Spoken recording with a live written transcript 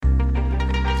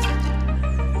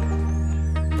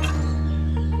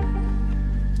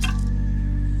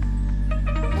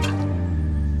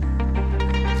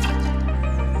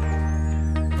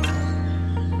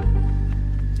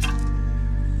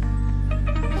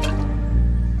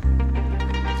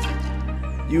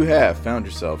You have found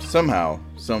yourself somehow,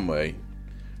 someway,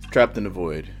 trapped in a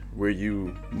void where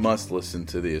you must listen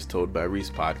to the As Told by Reese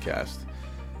podcast.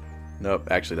 Nope,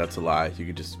 actually that's a lie. You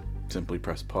could just simply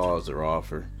press pause or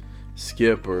off or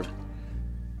skip or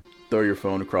throw your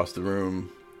phone across the room,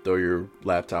 throw your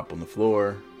laptop on the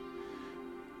floor,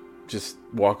 just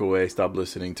walk away, stop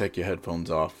listening, take your headphones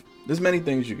off. There's many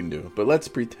things you can do, but let's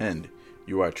pretend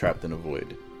you are trapped in a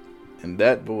void. And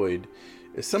that void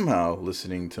is somehow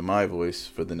listening to my voice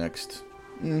for the next,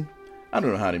 I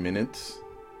don't know how many minutes.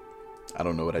 I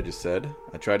don't know what I just said.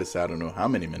 I tried to say I don't know how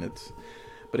many minutes,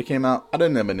 but it came out, I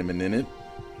didn't have any minute.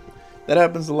 That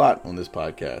happens a lot on this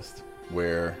podcast,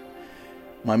 where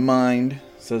my mind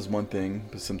says one thing,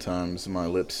 but sometimes my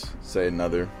lips say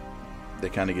another. They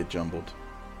kind of get jumbled.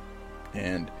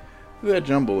 And through that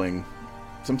jumbling,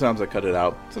 sometimes I cut it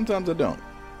out, sometimes I don't.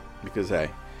 Because, hey,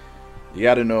 you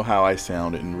got to know how I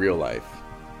sound in real life.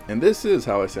 And this is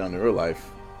how I sound in real life,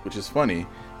 which is funny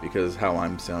because how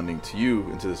I'm sounding to you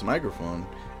into this microphone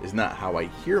is not how I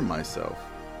hear myself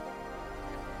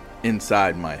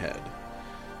inside my head.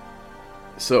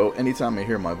 So anytime I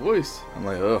hear my voice, I'm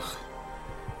like, ugh,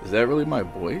 is that really my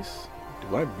voice?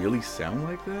 Do I really sound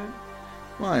like that?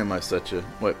 Why am I such a...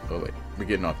 wait, we're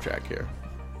getting off track here.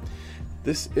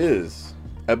 This is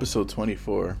episode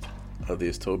 24 of the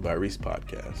As Told by Reese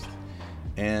podcast.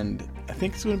 And I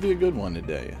think it's going to be a good one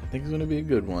today.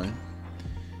 I'm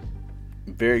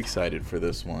very excited for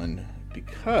this one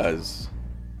because,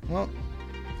 well,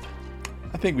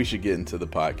 I think we should get into the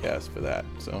podcast for that.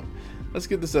 So let's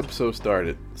get this episode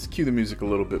started. Let's cue the music a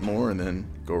little bit more and then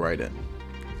go right in.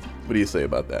 What do you say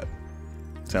about that?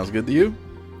 Sounds good to you?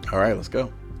 All right, let's go.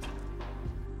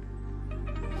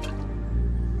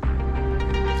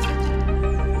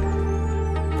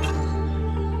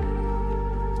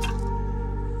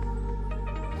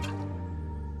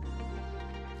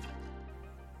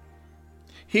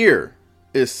 Here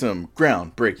is some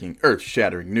groundbreaking,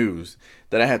 earth-shattering news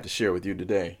that I have to share with you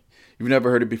today. You've never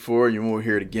heard it before, you won't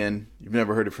hear it again. You've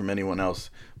never heard it from anyone else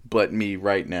but me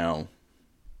right now.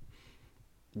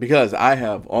 Because I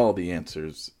have all the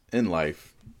answers in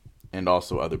life and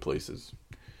also other places.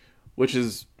 Which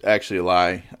is actually a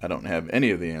lie. I don't have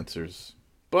any of the answers.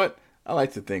 But I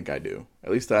like to think I do.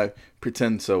 At least I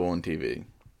pretend so on TV.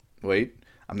 Wait,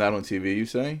 I'm not on TV, you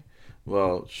say?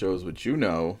 Well, shows what you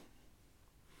know.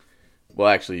 Well,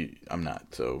 actually, I'm not,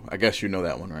 so I guess you know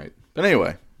that one, right? But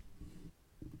anyway,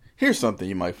 here's something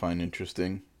you might find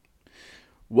interesting.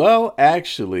 Well,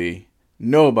 actually,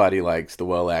 nobody likes the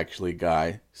well, actually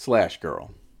guy /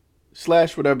 girl. /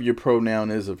 whatever your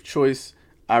pronoun is of choice.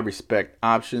 I respect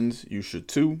options. You should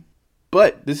too.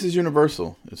 But this is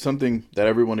universal. It's something that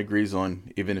everyone agrees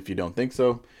on, even if you don't think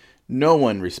so. No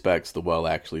one respects the well,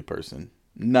 actually person.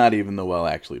 Not even the well,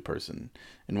 actually person.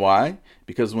 And why?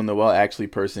 Because when the well, actually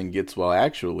person gets well,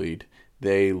 actually'd,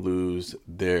 they lose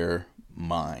their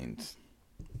minds.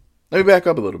 Let me back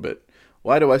up a little bit.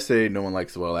 Why do I say no one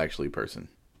likes the well, actually person?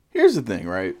 Here's the thing,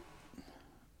 right?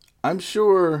 I'm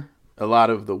sure a lot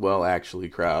of the well, actually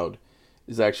crowd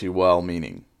is actually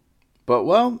well-meaning. But,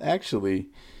 well, actually,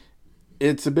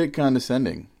 it's a bit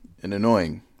condescending and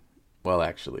annoying. Well,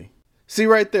 actually. See,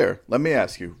 right there, let me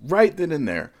ask you, right then and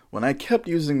there, when I kept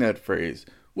using that phrase,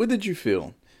 what did you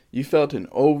feel? You felt an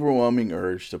overwhelming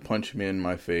urge to punch me in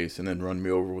my face and then run me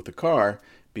over with a car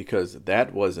because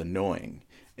that was annoying.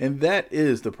 And that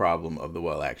is the problem of the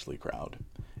well, actually crowd.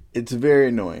 It's very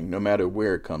annoying no matter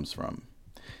where it comes from.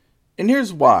 And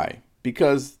here's why.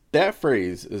 Because that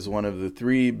phrase is one of the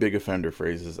 3 big offender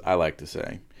phrases I like to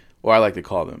say, or I like to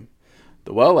call them.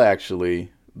 The well,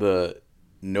 actually, the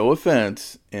no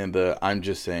offense, and the I'm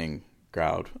just saying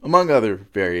crowd, among other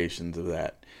variations of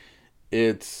that.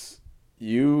 It's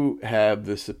you have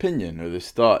this opinion or this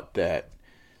thought that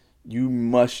you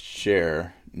must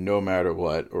share no matter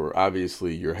what, or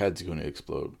obviously your head's going to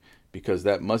explode, because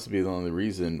that must be the only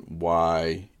reason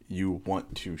why you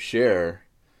want to share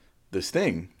this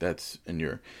thing that's in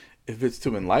your... If it's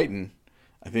to enlighten,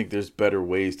 I think there's better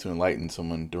ways to enlighten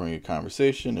someone during a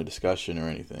conversation, a discussion, or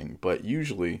anything. But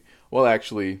usually, well,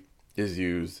 actually is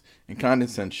used in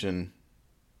condescension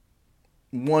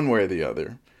one way or the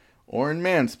other, or in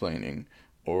mansplaining,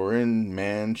 or in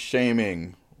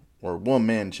man-shaming, or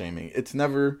woman-shaming.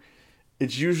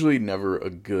 It's usually never a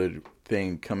good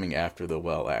thing coming after the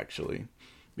well, actually.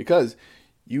 Because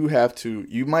you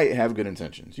might have good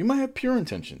intentions. You might have pure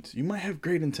intentions. You might have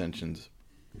great intentions.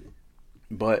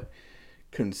 But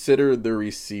consider the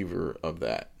receiver of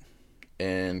that.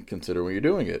 And consider when you're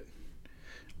doing it.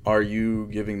 Are you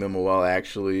giving them a well,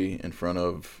 actually, in front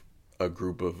of a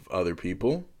group of other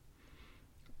people?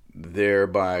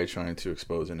 thereby trying to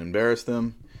expose and embarrass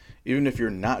them. Even if you're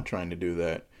not trying to do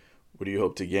that, what do you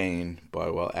hope to gain by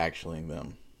well-actuallying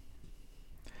them?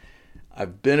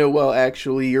 I've been a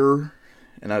well-actuallyer,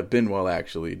 and I've been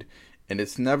well-actuallied, and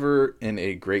it's never in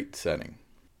a great setting.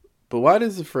 But why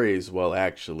does the phrase well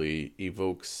actually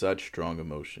evoke such strong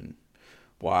emotion?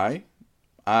 Why?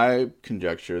 I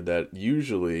conjecture that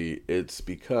usually it's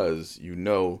because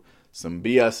some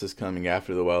BS is coming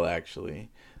after the well actually.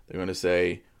 They're going to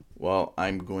say, well,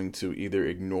 I'm going to either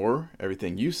ignore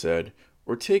everything you said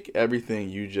or take everything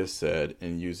you just said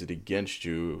and use it against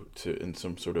you in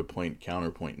some sort of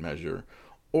counterpoint measure.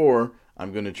 Or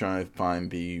I'm going to try and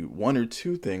find the one or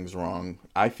two things wrong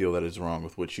I feel that is wrong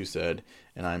with what you said,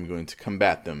 and I'm going to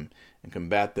combat them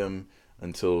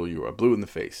until you are blue in the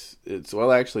face. It's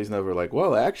never like,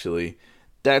 well, actually,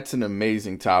 that's an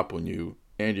amazing top on you,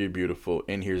 and you're beautiful,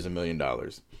 and here's $1 million.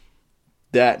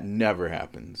 That never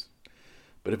happens.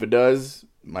 But if it does,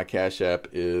 my Cash App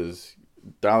is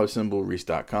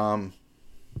 $Reese.com.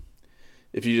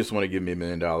 If you just want to give me $1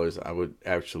 million, I would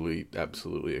actually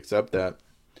absolutely accept that.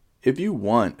 If you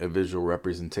want a visual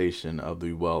representation of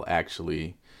the well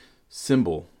actually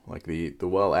symbol, like the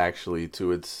well actually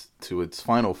to its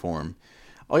final form,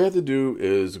 all you have to do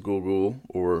is Google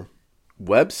or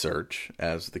web search,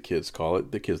 as the kids call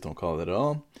it. The kids don't call it at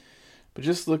all. But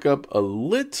just look up a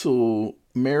little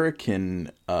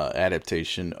American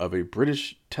adaptation of a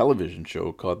British television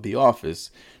show called The Office.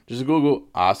 Just Google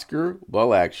Oscar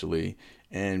well actually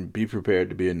and be prepared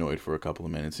to be annoyed for a couple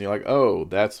of minutes. And you're like, oh,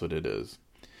 that's what it is.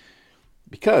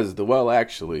 Because the well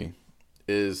actually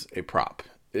is a prop.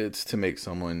 It's to make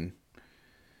someone,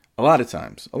 a lot of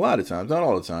times, not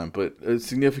all the time, but a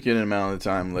significant amount of the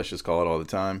time, let's just call it all the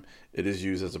time, it is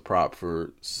used as a prop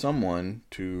for someone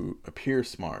to appear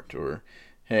smart, or,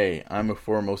 hey, I'm a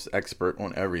foremost expert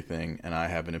on everything and I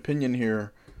have an opinion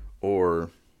here,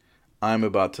 or I'm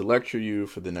about to lecture you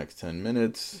for the next 10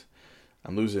 minutes,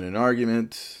 I'm losing an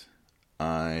argument,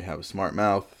 I have a smart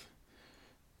mouth,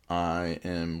 I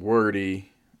am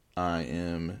wordy, I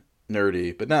am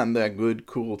nerdy, but not in that good,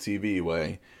 cool TV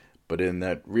way, but in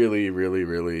that really, really,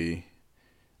 really,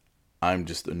 I'm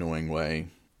just annoying way.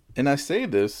 And I say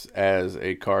this as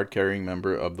a card-carrying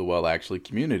member of the well actually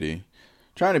community,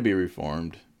 trying to be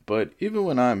reformed, but even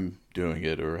when I'm doing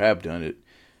it or have done it,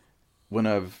 when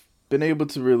I've been able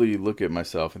to really look at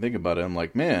myself and think about it, I'm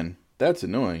like, man, that's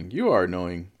annoying. You are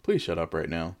annoying. Please shut up right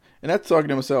now. And that's talking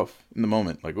to myself in the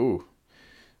moment, like, ooh.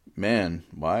 Man,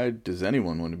 why does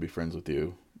anyone want to be friends with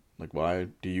you? Like, why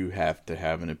do you have to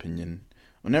have an opinion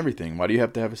on everything? Why do you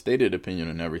have to have a stated opinion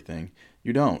on everything?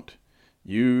 You don't.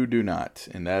 You do not.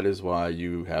 And that is why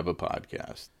you have a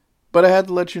podcast. But I had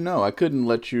to let you know. I couldn't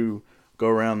let you go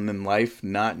around in life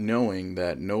not knowing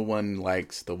that no one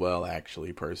likes the well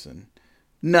actually person.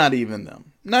 Not even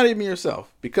them. Not even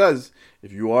yourself. Because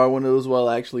if you are one of those well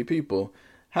actually people,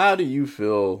 how do you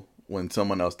feel when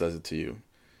someone else does it to you?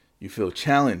 You feel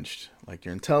challenged, like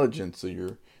your intelligence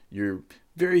or your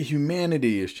very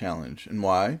humanity is challenged. And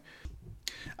why?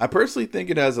 I personally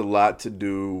think it has a lot to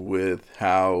do with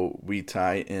how we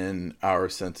tie in our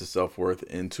sense of self-worth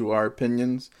into our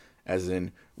opinions, as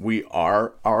in we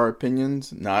are our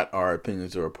opinions, not our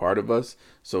opinions are a part of us.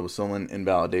 So if someone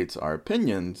invalidates our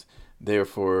opinions,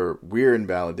 therefore we're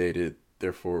invalidated,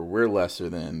 therefore we're lesser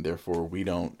than, therefore we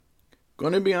don't.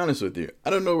 Going to be honest with you,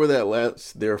 I don't know where that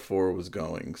last therefore was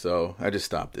going, so I just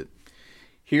stopped it.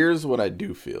 Here's what I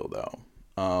do feel,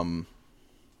 though.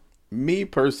 Me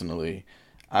personally,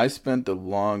 I spent a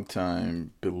long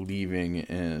time believing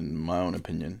in my own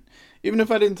opinion. Even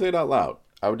if I didn't say it out loud,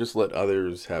 I would just let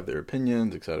others have their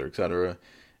opinions, etc., etc.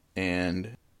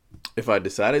 And if I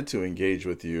decided to engage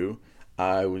with you,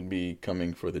 I would be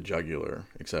coming for the jugular,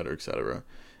 etc., etc.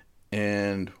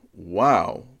 And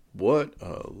wow, what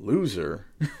a loser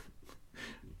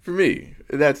for me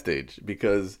at that stage,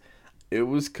 because it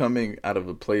was coming out of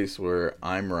a place where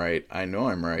I'm right, I know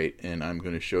I'm right, and I'm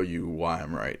going to show you why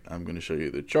I'm right. I'm going to show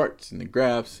you the charts and the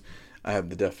graphs. I have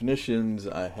the definitions.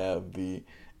 I have the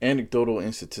anecdotal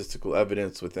and statistical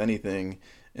evidence with anything,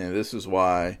 and this is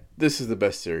why this is the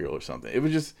best cereal or something.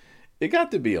 It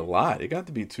got to be a lot. It got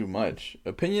to be too much.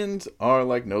 Opinions are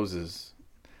like noses.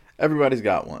 Everybody's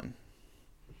got one.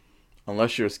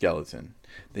 Unless you're a skeleton.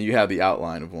 Then you have the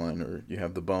outline of one, or you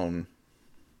have the bone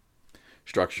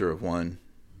structure of one.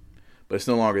 But it's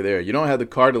no longer there. You don't have the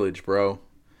cartilage, bro.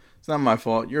 It's not my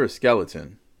fault. You're a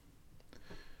skeleton.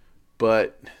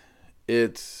 But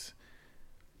it's,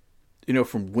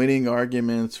 from winning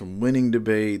arguments, from winning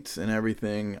debates and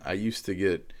everything, I used to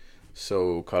get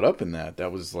so caught up in that.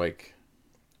 That was like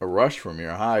a rush for me,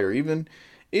 or high, or even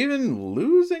even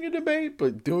losing a debate,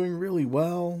 but doing really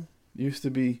well used to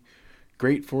be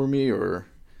great for me, or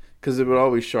because it would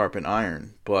always sharpen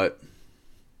iron. But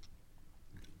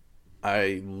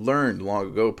I learned long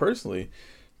ago personally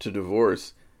to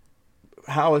divorce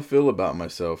how I feel about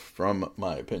myself from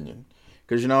my opinion.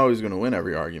 Because you're not always going to win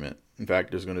every argument. In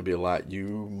fact, there's going to be a lot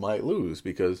you might lose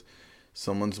because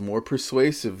someone's more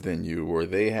persuasive than you, or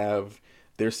they have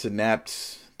their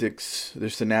synaptics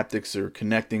are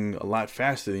connecting a lot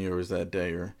faster than yours that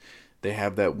day, or they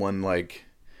have that one like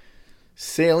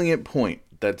salient point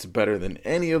that's better than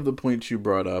any of the points you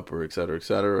brought up, or et cetera, et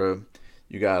cetera.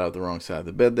 You got out the wrong side of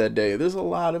the bed that day. There's a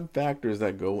lot of factors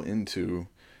that go into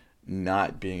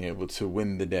not being able to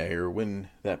win the day or win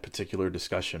that particular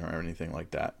discussion or anything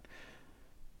like that.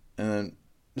 And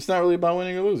it's not really about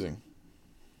winning or losing.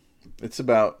 It's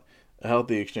about a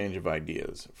healthy exchange of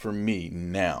ideas for me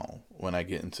now when I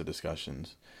get into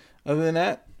discussions. Other than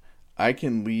that, I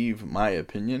can leave my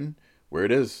opinion where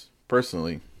it is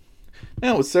personally.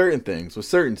 Now with certain things, with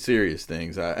certain serious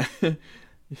things,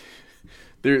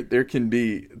 there can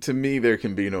be, to me, there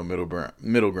can be no middle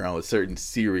ground with certain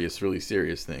serious, really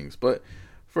serious things. But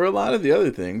for a lot of the other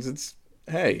things, it's,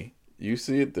 hey, you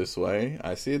see it this way,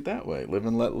 I see it that way. Live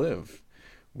and let live.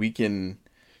 We can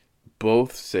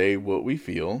both say what we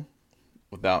feel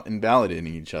without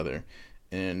invalidating each other.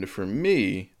 And for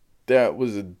me, that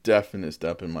was a definite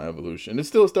step in my evolution. It's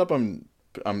still a step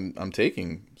I'm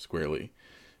taking squarely.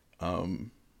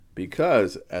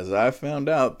 Because as I found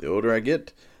out, the older I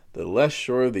get, the less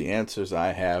sure of the answers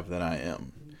I have than I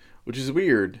am. Which is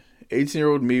weird.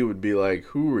 18-year-old me would be like,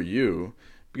 who are you?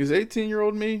 Because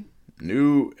 18-year-old me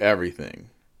knew everything.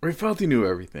 Or he felt he knew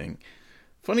everything.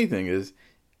 Funny thing is,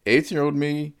 18-year-old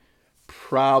me,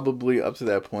 probably up to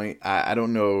that point, I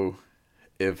don't know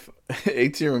if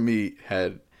 18-year-old me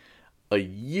had a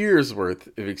year's worth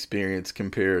of experience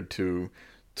compared to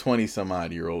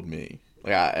 20-some-odd-year-old me.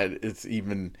 Like, it's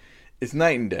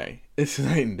night and day. It's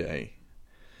night and day.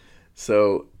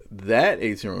 So that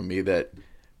 18-year-old me that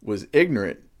was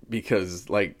ignorant because,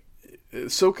 like,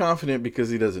 so confident because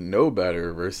he doesn't know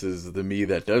better versus the me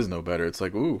that does know better. It's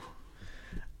like, ooh,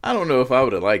 I don't know if I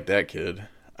would have liked that kid.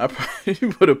 I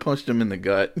probably would have punched him in the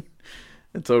gut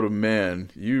and told him,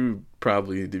 man, you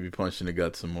probably need to be punched in the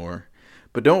gut some more.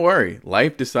 But don't worry,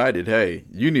 life decided, hey,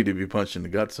 you need to be punched in the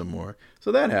gut some more.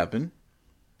 So that happened.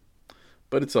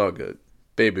 But it's all good.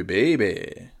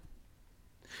 Baby.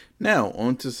 Now,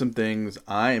 on to some things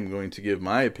I am going to give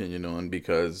my opinion on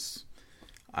because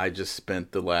I just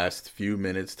spent the last few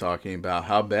minutes talking about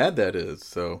how bad that is.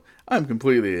 So I'm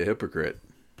completely a hypocrite.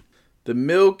 The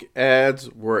milk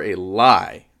ads were a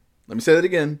lie. Let me say that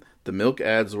again. The milk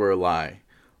ads were a lie.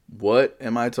 What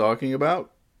am I talking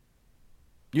about?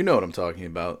 You know what I'm talking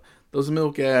about. Those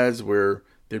milk ads where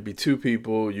there'd be two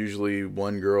people, usually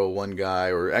one girl, one guy,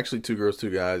 or actually two girls, two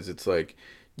guys. It's like,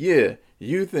 yeah,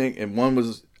 you think, and one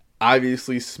was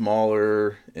obviously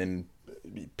smaller and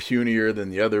punier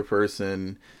than the other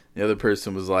person. The other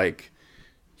person was like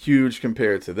huge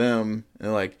compared to them.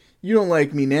 And like, you don't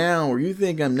like me now, or you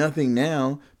think I'm nothing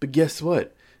now, but guess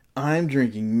what? I'm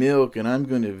drinking milk and I'm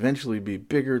going to eventually be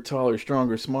bigger, taller,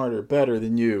 stronger, smarter, better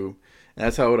than you. And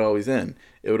that's how it would always end.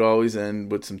 It would always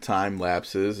end with some time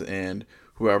lapses, and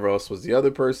whoever else was the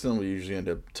other person would usually end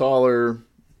up taller,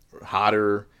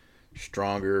 hotter,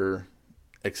 stronger,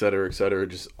 etc.,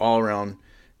 just all around,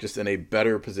 just in a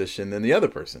better position than the other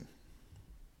person.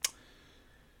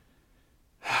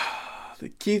 The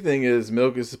key thing is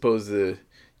milk is supposed to,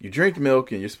 you drink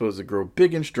milk and you're supposed to grow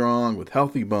big and strong with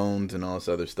healthy bones and all this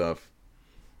other stuff.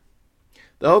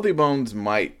 The healthy bones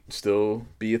might still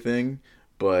be a thing,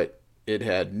 but it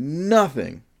had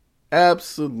nothing,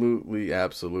 absolutely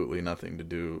nothing to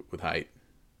do with height.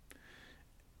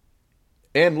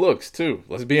 And looks, too.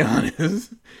 Let's be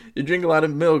honest. You drink a lot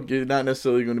of milk, you're not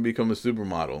necessarily going to become a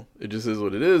supermodel. It just is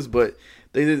what it is. But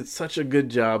they did such a good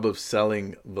job of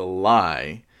selling the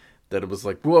lie that it was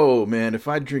like, whoa, man, if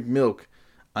I drink milk,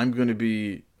 I'm going to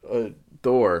be a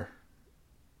Thor.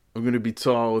 I'm going to be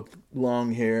tall with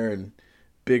long hair and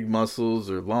big muscles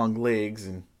or long legs.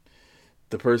 And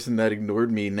the person that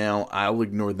ignored me, now I'll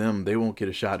ignore them. They won't get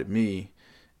a shot at me.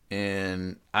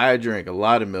 And I drank a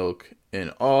lot of milk,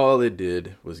 and all it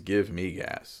did was give me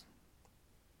gas.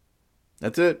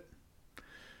 That's it.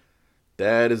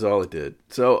 That is all it did.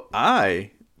 So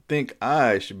I think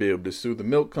I should be able to sue the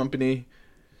milk company,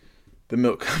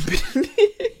 the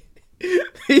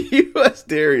U.S.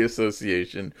 Dairy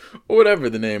Association, or whatever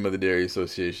the name of the dairy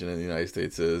association in the United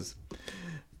States is.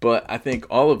 But I think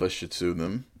all of us should sue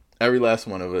them. Every last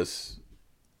one of us.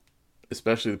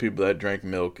 especially the people that drank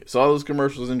milk, saw those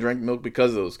commercials and drank milk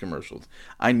because of those commercials.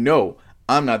 I know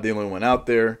I'm not the only one out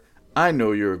there. I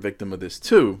know you're a victim of this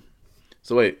too.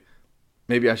 So wait,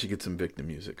 maybe I should get some victim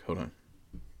music. Hold on.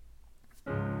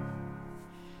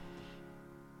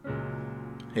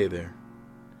 Hey there.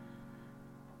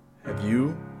 Have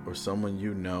you or someone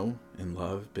you know and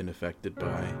love been affected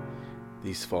by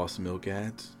these false milk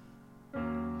ads?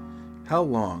 How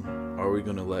long are we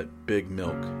going to let big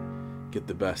milk get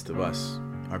the best of us,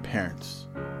 our parents,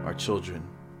 our children,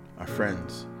 our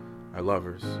friends, our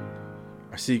lovers,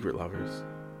 our secret lovers,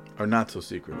 our not so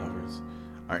secret lovers,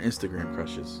 our Instagram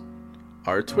crushes,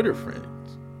 our Twitter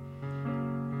friends?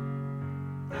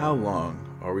 How long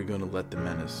are we going to let the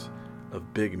menace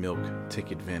of big milk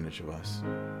take advantage of us?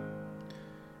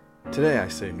 Today I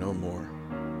say no more.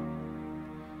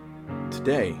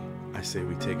 Today I say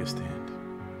we take a stand.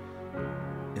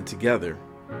 And together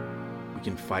we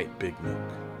can fight big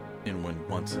milk and win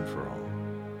once and for all.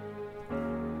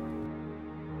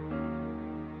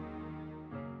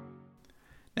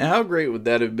 Now, how great would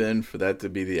that have been for that to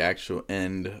be the actual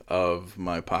end of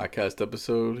my podcast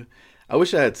episode? I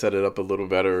wish I had set it up a little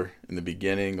better in the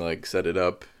beginning, like set it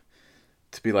up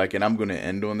to be like, and I'm going to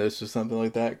end on this or something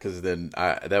like that, because then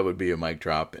that would be a mic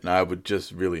drop, and I would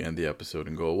just really end the episode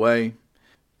and go away.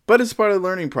 But it's part of the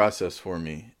learning process for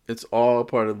me. It's all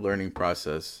part of the learning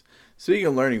process. Speaking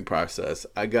of learning process,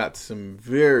 I got some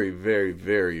very, very,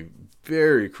 very,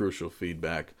 very crucial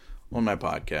feedback on my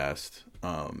podcast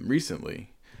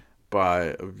recently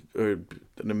by I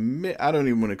don't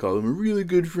even want to call him a really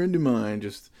good friend of mine,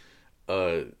 just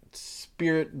a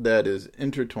spirit that is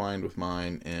intertwined with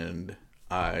mine, and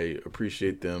I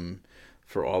appreciate them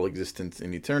for all existence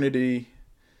in eternity.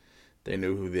 They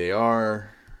know who they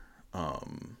are.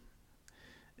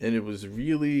 And it was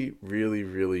really, really,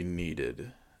 really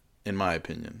needed, in my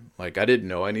opinion. Like, I didn't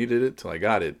know I needed it till I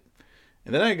got it.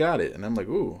 And then I got it, and I'm like,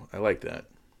 ooh, I like that.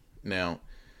 Now,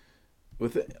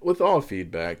 with all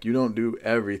feedback, you don't do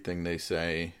everything they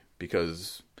say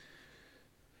because,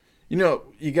 you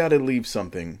got to leave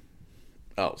something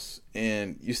else,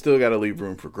 and you still got to leave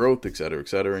room for growth, etc.,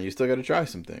 and you still got to try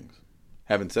some things.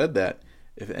 Having said that,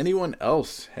 if anyone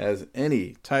else has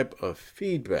any type of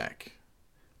feedback,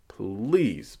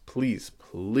 please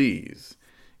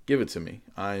give it to me.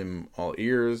 I'm all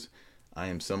ears. I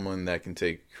am someone that can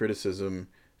take criticism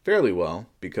fairly well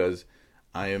because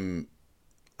I'm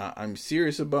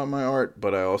serious about my art,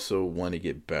 but I also want to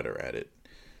get better at it.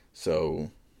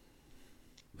 So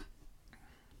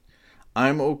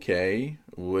I'm okay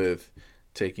with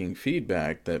taking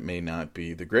feedback that may not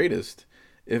be the greatest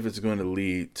if it's going to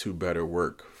lead to better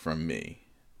work from me.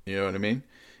 You know what I mean?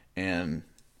 And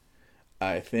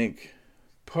I think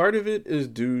part of it is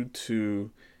due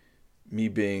to me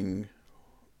being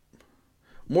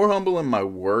more humble in my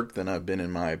work than I've been in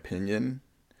my opinion,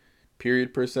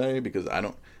 period, per se, because I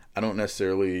don't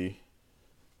necessarily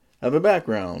have a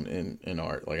background in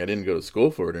art. Like, I didn't go to school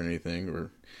for it or anything,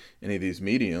 or any of these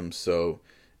mediums. So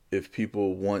if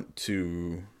people want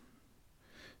to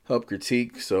help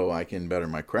critique so I can better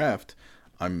my craft,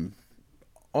 I'm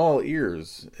all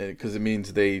ears, because it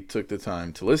means they took the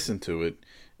time to listen to it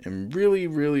and really,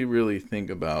 really, really think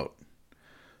about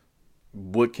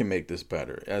what can make this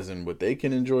better, as in what they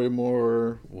can enjoy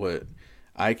more, what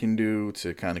I can do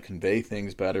to kind of convey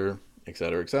things better,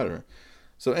 etc., etc.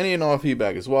 So any and all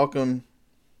feedback is welcome.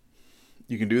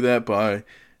 You can do that by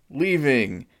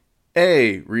leaving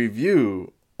a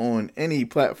review on any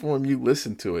platform you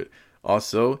listen to it.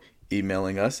 Also,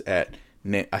 emailing us at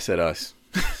I said us.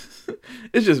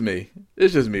 It's just me.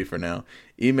 It's just me for now.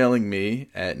 Emailing me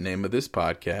at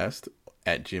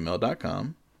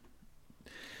nameofthispodcast@gmail.com.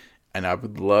 And I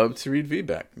would love to read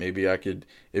feedback. Maybe I could,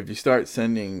 if you start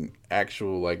sending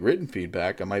actual written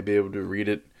feedback, I might be able to read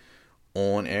it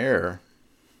on air.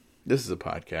 This is a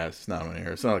podcast. It's not on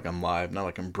air. It's not like I'm live, not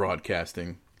like I'm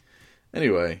broadcasting.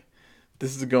 Anyway,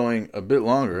 this is going a bit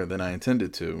longer than I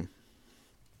intended to,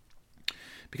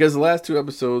 because the last 2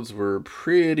 episodes were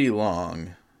pretty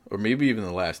long, or maybe even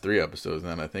the last 3 episodes,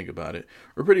 now that I think about it,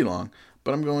 were pretty long.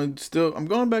 But I'm going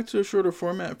back to a shorter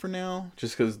format for now,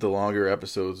 just because the longer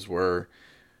episodes were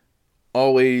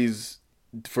always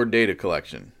for data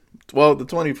collection. Well, the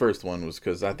 21st one was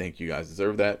because I think you guys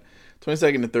deserve that.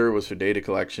 22nd and 3rd was for data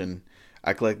collection.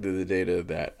 I collected the data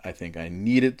that I think I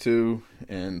needed to,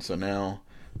 and so now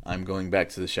I'm going back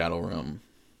to the Shadow Realm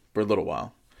for a little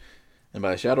while. And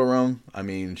by Shadow Realm, I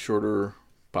mean shorter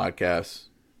podcasts,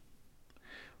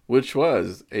 which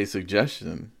was a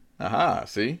suggestion. Aha,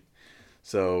 see?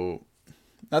 So,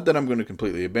 not that I'm going to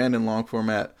completely abandon long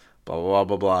format, blah, blah, blah,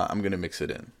 blah, blah. I'm going to mix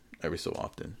it in every so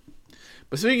often.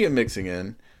 But speaking of mixing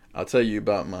in, I'll tell you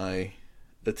about my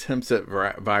attempts at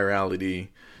virality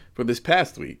for this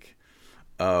past week.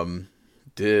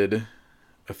 Did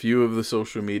a few of the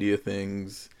social media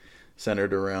things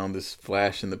centered around this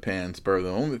flash in the pan, spur of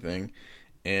the moment thing.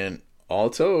 And all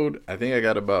told, I think I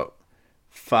got about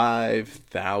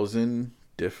 5,000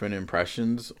 different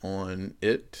impressions on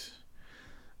it.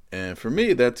 And for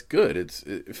me, that's good.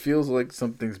 It feels like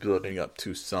something's building up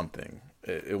to something.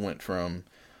 It went from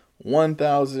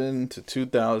 1,000 to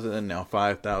 2,000, now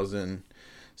 5,000.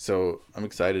 So I'm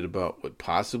excited about what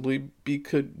possibly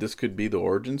this could be the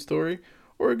origin story,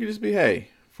 or it could just be, hey,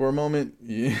 for a moment,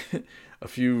 a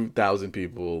few thousand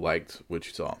people liked what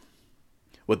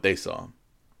they saw.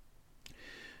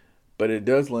 But it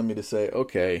does lead me to say,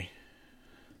 okay,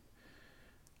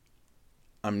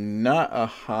 I'm not a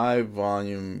high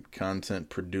volume content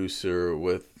producer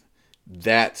with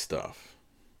that stuff.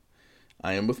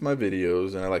 I am with my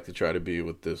videos, and I like to try to be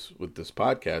with this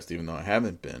podcast, even though I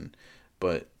haven't been.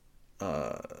 But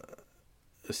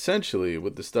essentially,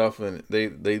 with the stuff, and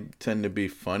they tend to be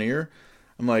funnier.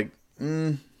 I'm like,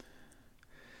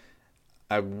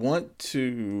 I want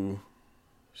to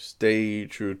stay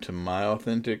true to my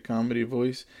authentic comedy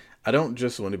voice. I don't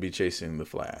just want to be chasing the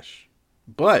Flash,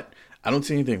 but I don't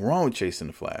see anything wrong with chasing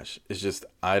the Flash. It's just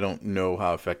I don't know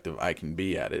how effective I can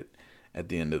be at it at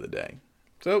the end of the day.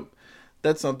 So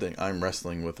that's something I'm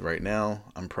wrestling with right now.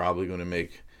 I'm probably going to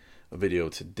make a video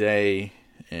today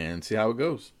and see how it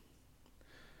goes.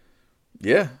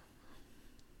 Yeah.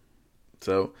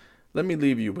 So let me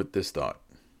leave you with this thought.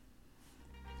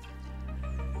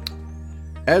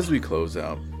 As we close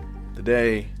out the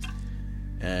day,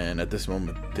 and at this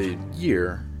moment, the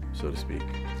year, so to speak,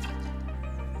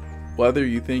 whether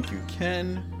you think you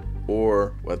can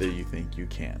or whether you think you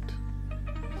can't,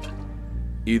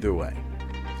 either way,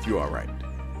 you are right.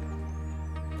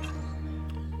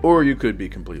 Or you could be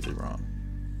completely wrong.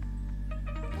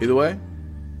 Either way,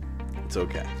 it's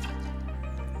okay.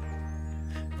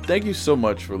 Thank you so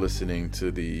much for listening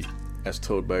to the As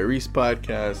Told by Reese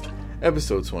podcast,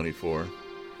 episode 24.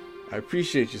 I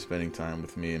appreciate you spending time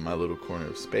with me in my little corner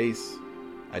of space.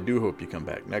 I do hope you come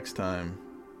back next time.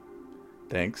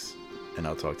 Thanks, and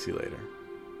I'll talk to you later.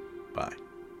 Bye.